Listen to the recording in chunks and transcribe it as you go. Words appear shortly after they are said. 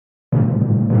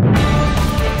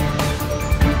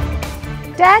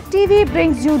Tag TV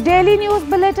brings you daily news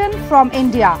bulletin from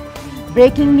India.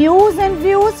 Breaking news and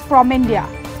views from India.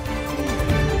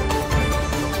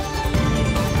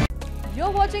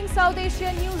 You're watching South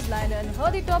Asia Newsline, and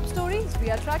here the top stories we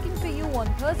are tracking for you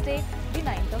on Thursday, the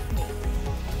 9th of May.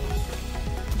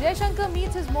 Jaishankar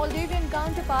meets his Moldavian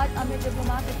counterpart amid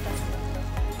diplomatic pressure.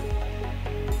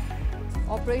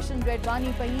 Operation Red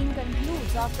Vani Payin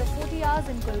concludes after 40 hours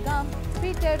in Kulgam,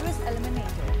 3 terrorists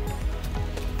eliminated.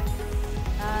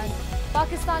 And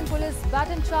Pakistan police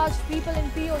baton charged people in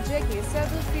POJ case,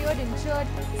 several feared injured,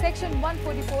 Section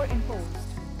 144 imposed.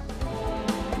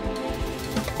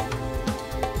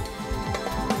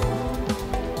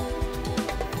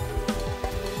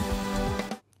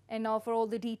 And now for all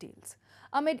the details.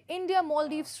 Amid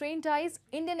India-Maldives strained ties,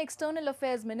 Indian External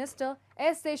Affairs Minister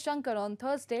S. Jaishankar on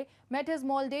Thursday met his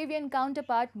Moldavian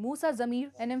counterpart Musa Zamir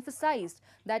and emphasized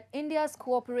that India's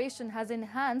cooperation has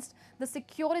enhanced the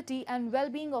security and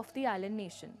well-being of the island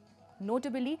nation.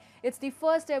 Notably, it's the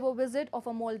first ever visit of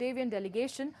a Moldavian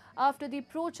delegation after the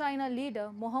pro-China leader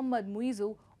Mohammad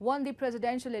Muizu won the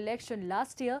presidential election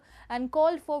last year and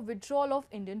called for withdrawal of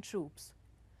Indian troops.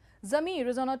 Zamir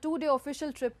is on a 2-day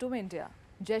official trip to India.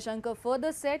 Jaishankar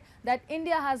further said that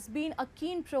India has been a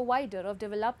keen provider of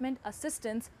development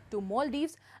assistance to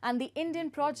Maldives, and the Indian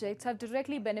projects have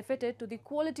directly benefited to the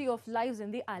quality of lives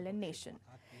in the island nation.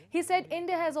 He said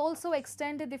India has also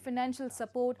extended the financial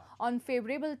support on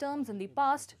favorable terms in the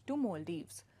past to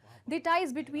Maldives. The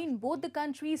ties between both the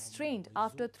countries strained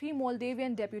after 3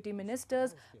 Moldavian deputy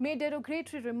ministers made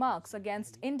derogatory remarks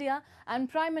against India and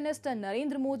Prime Minister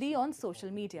Narendra Modi on social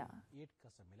media.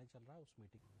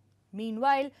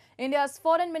 Meanwhile, India's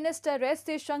Foreign Minister S.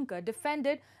 Jaishankar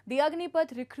defended the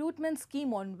Agnipath recruitment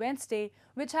scheme on Wednesday,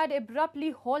 which had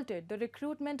abruptly halted the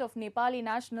recruitment of Nepali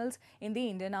nationals in the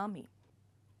Indian Army.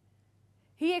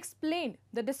 He explained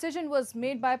the decision was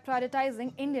made by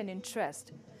prioritizing Indian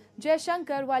interest.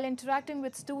 Jaishankar, while interacting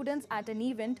with students at an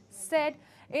event, said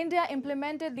India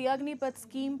implemented the Agnipath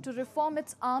scheme to reform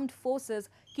its armed forces,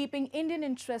 keeping Indian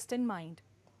interest in mind.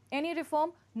 Any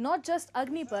reform, not just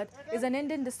Agnipath, is an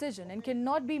Indian decision and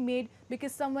cannot be made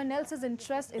because someone else's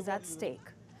interest is at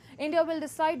stake. India will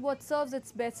decide what serves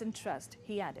its best interest,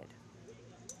 he added.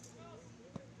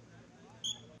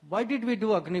 Why did we do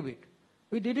Agnipath?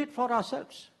 We did it for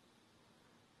ourselves.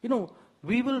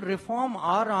 We will reform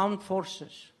our armed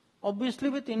forces, obviously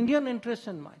with Indian interests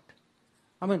in mind.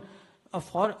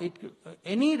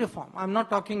 Any reform, I'm not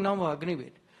talking now of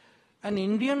Agnipath, an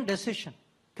Indian decision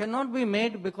cannot be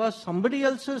made because somebody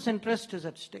else's interest is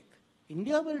at stake.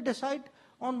 India will decide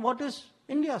on what is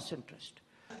India's interest.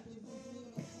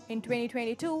 In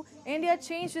 2022, India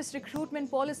changed its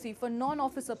recruitment policy for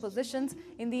non-officer positions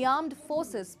in the armed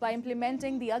forces by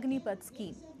implementing the Agnipath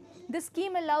scheme. This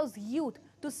scheme allows youth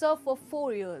to serve for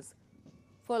 4 years.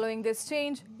 Following this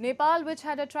change, Nepal, which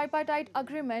had a tripartite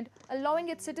agreement allowing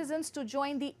its citizens to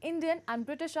join the Indian and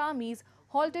British armies,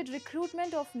 halted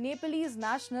recruitment of Nepalese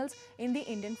nationals in the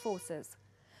Indian forces.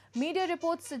 Media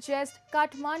reports suggest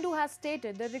Kathmandu has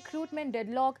stated the recruitment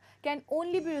deadlock can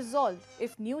only be resolved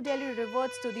if New Delhi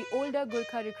reverts to the older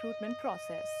Gurkha recruitment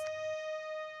process.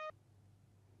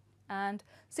 And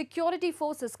security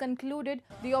forces concluded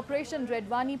the Operation Red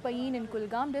Vani Payin in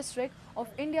Kulgam district of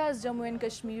India's Jammu and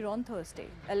Kashmir on Thursday,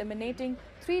 eliminating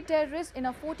 3 terrorists in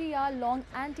a 40-hour-long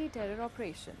anti-terror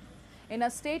operation. In a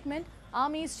statement,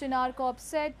 Army's Chinar Corps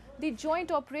said the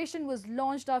joint operation was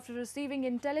launched after receiving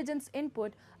intelligence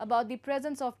input about the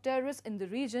presence of terrorists in the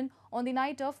region on the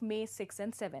night of May 6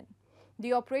 and 7.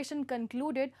 The operation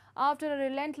concluded after a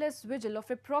relentless vigil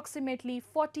of approximately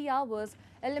 40 hours,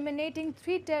 eliminating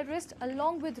 3 terrorists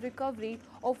along with recovery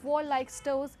of warlike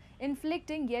stores,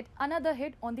 inflicting yet another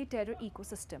hit on the terror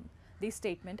ecosystem, the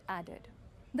statement added.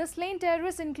 The slain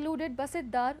terrorists included Basit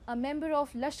Dar, a member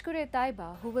of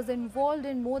Lashkar-e-Taiba, who was involved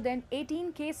in more than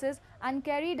 18 cases and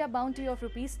carried a bounty of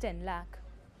Rs 10 lakh.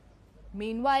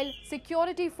 Meanwhile,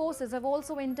 security forces have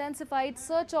also intensified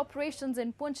search operations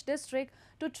in Poonch district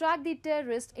to track the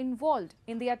terrorists involved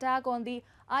in the attack on the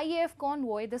IAF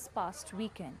convoy this past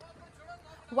weekend.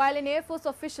 While an Air Force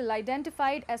official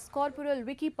identified as Corporal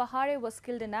Vicky Pahare was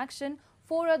killed in action,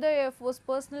 4 other Air Force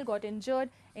personnel got injured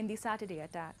in the Saturday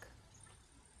attack.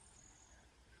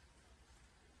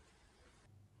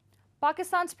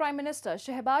 Pakistan's Prime Minister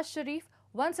Shehbaz Sharif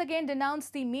once again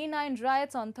denounced the May 9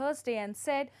 riots on Thursday and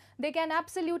said there can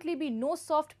absolutely be no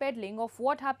soft peddling of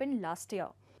what happened last year.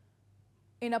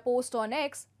 In a post on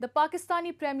X, the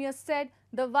Pakistani Premier said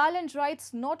the violent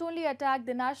riots not only attacked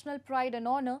the national pride and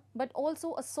honor but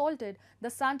also assaulted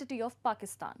the sanctity of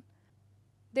Pakistan.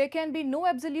 There can be no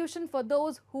absolution for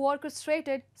those who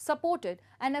orchestrated, supported,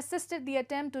 and assisted the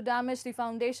attempt to damage the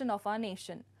foundation of our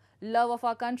nation. Love of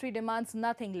our country demands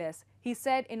nothing less, he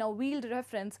said in a veiled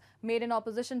reference made in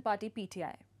opposition party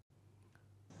PTI.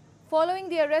 Following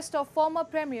the arrest of former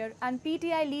Premier and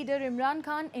PTI leader Imran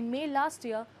Khan in May last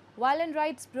year, violent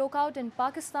riots broke out in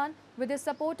Pakistan with his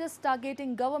supporters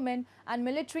targeting government and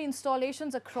military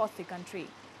installations across the country.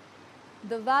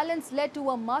 The violence led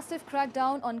to a massive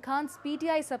crackdown on Khan's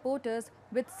PTI supporters,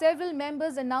 with several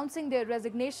members announcing their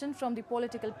resignation from the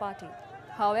political party.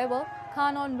 However,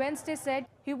 Khan on Wednesday said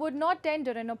he would not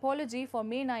tender an apology for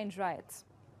May 9 riots.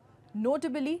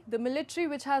 Notably, the military,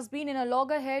 which has been in a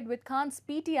loggerhead with Khan's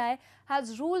PTI,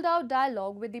 has ruled out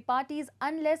dialogue with the parties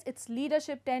unless its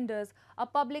leadership tenders a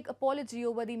public apology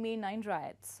over the May 9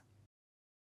 riots.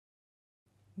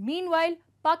 Meanwhile,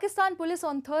 Pakistan police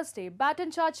on Thursday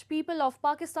baton-charged people of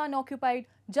Pakistan-occupied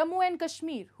Jammu and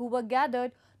Kashmir who were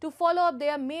gathered to follow up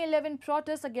their May 11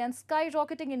 protests against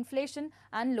skyrocketing inflation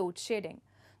and load shedding.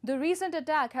 The recent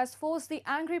attack has forced the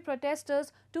angry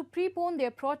protesters to prepone their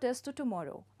protest to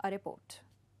tomorrow. A report.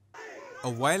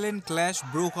 A violent clash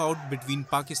broke out between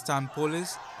Pakistan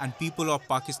police and people of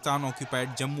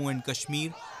Pakistan-occupied Jammu and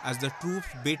Kashmir as the troops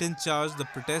baton-charged the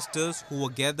protesters who were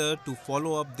gathered to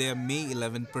follow up their May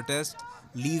 11 protest,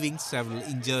 leaving several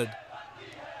injured.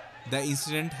 The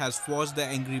incident has forced the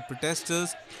angry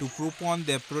protesters to prepone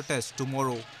their protest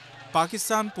tomorrow.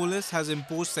 Pakistan police has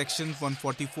imposed Section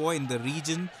 144 in the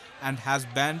region and has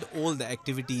banned all the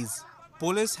activities.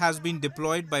 Police has been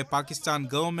deployed by Pakistan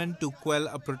government to quell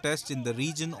a protest in the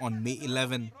region on May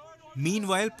 11.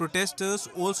 Meanwhile, protesters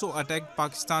also attacked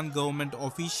Pakistan government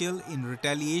official in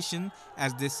retaliation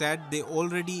as they said they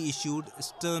already issued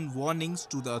stern warnings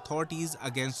to the authorities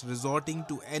against resorting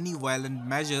to any violent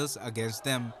measures against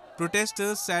them.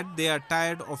 Protesters said they are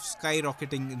tired of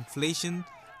skyrocketing inflation,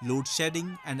 load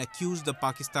shedding and accused the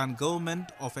Pakistan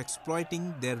government of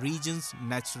exploiting their region's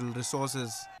natural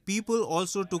resources. People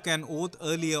also took an oath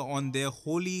earlier on their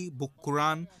holy book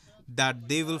Quran that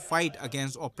they will fight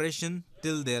against oppression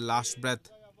till their last breath.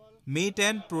 May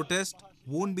 10 protest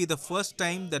won't be the first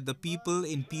time that the people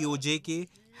in POJK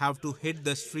have to hit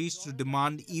the streets to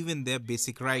demand even their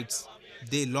basic rights.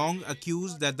 They long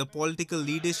accused that the political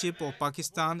leadership of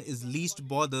Pakistan is least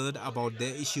bothered about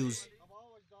their issues.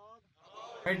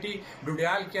 Committee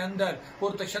डुडियाल के अंदर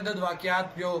पुरतशद्दद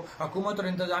वाक़यात जो हुकूमत और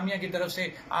इंतजामिया की तरफ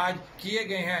से आज किए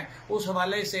गए हैं, उस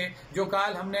हवाले से जो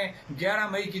कॉल हमने 11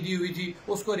 मई की दी हुई थी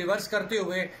उसको रिवर्स करते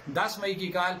हुए 10 मई की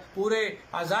कॉल पूरे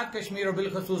आज़ाद कश्मीर और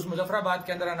बिलखसूस मुजफ्फराबाद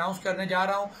के अंदर अनाउंस करने जा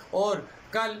रहा हूं और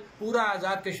कल पूरा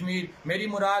आज़ाद कश्मीर, मेरी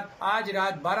मुराद आज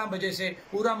रात 12 बजे से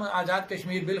पूरा आज़ाद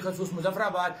कश्मीर बिलखसूस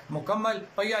मुजफ्फराबाद मुकम्मल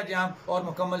पहिया जाम और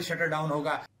मुकम्मल शटर डाउन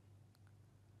होगा.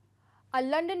 A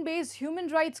London-based human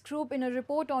rights group in a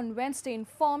report on Wednesday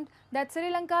informed that Sri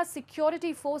Lanka's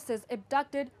security forces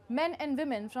abducted men and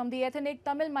women from the ethnic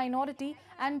Tamil minority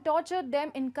and tortured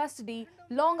them in custody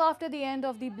long after the end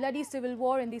of the bloody civil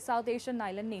war in the South Asian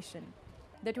island nation.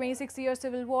 The 26-year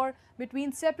civil war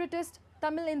between separatist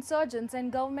Tamil insurgents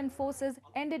and government forces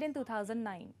ended in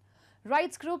 2009.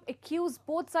 Rights group accused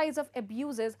both sides of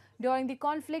abuses during the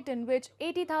conflict in which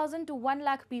 80,000 to 1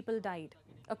 lakh people died,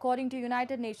 according to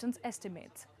United Nations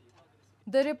estimates.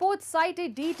 The report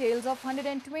cited details of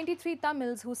 123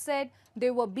 Tamils who said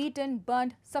they were beaten,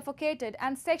 burnt, suffocated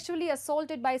and sexually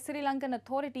assaulted by Sri Lankan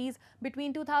authorities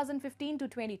between 2015 to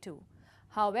 22.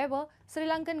 However, Sri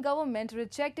Lankan government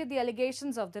rejected the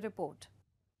allegations of the report.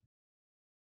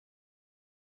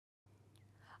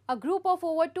 A group of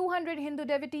over 200 Hindu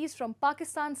devotees from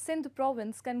Pakistan's Sindh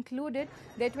province concluded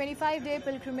their 25-day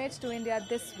pilgrimage to India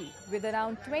this week, with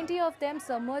around 20 of them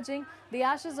submerging the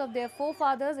ashes of their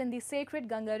forefathers in the sacred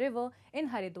Ganga river in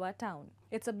Haridwar town.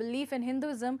 It's a belief in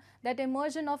Hinduism that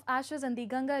immersion of ashes in the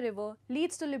Ganga river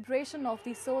leads to liberation of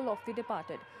the soul of the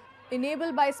departed.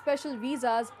 Enabled by special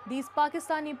visas, these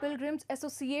Pakistani pilgrims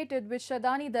associated with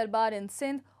Shardani Darbar in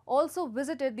Sindh also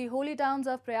visited the holy towns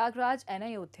of Prayagraj and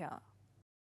Ayodhya.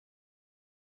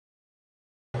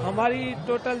 हमारी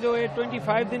total जो है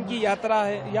 25 दिन की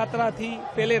यात्रा थी.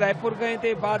 पहले रायपुर गए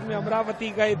थे, बाद में अमरावती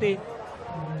गए थे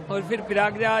और फिर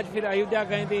प्रयागराज, फिर अयोध्या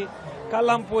गए थे. कल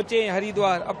हम पहुंचे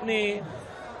हरिद्वार. अपने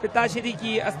पिताश्री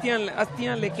की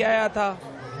अस्थियां लेके आया था.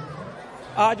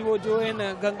 आज वो जो है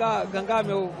न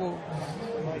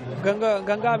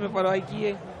गंगा में परवाही की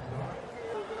है.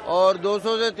 और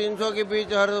 200 से 300 के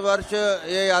बीच हर वर्ष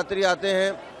ये यात्री आते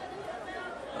हैं.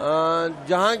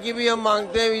 जहाँ की भी हम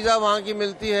मांगते हैं वीज़ा वहाँ की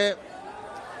मिलती है,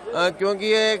 क्योंकि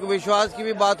ये एक विश्वास की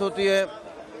भी बात होती है.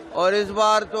 और इस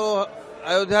बार तो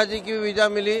अयोध्या जी की भी वीज़ा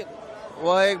मिली,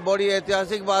 वह एक बड़ी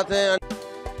ऐतिहासिक बात है.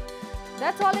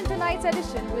 That's That's all in tonight's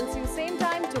edition. We'll see you same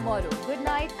time tomorrow. Good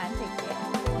night and take care.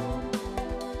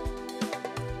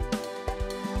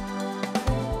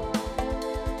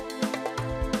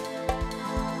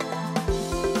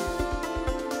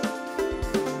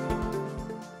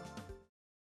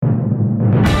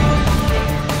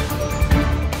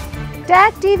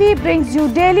 Tag TV brings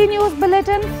you daily news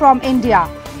bulletin from India.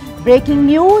 Breaking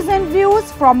news and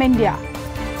views from India.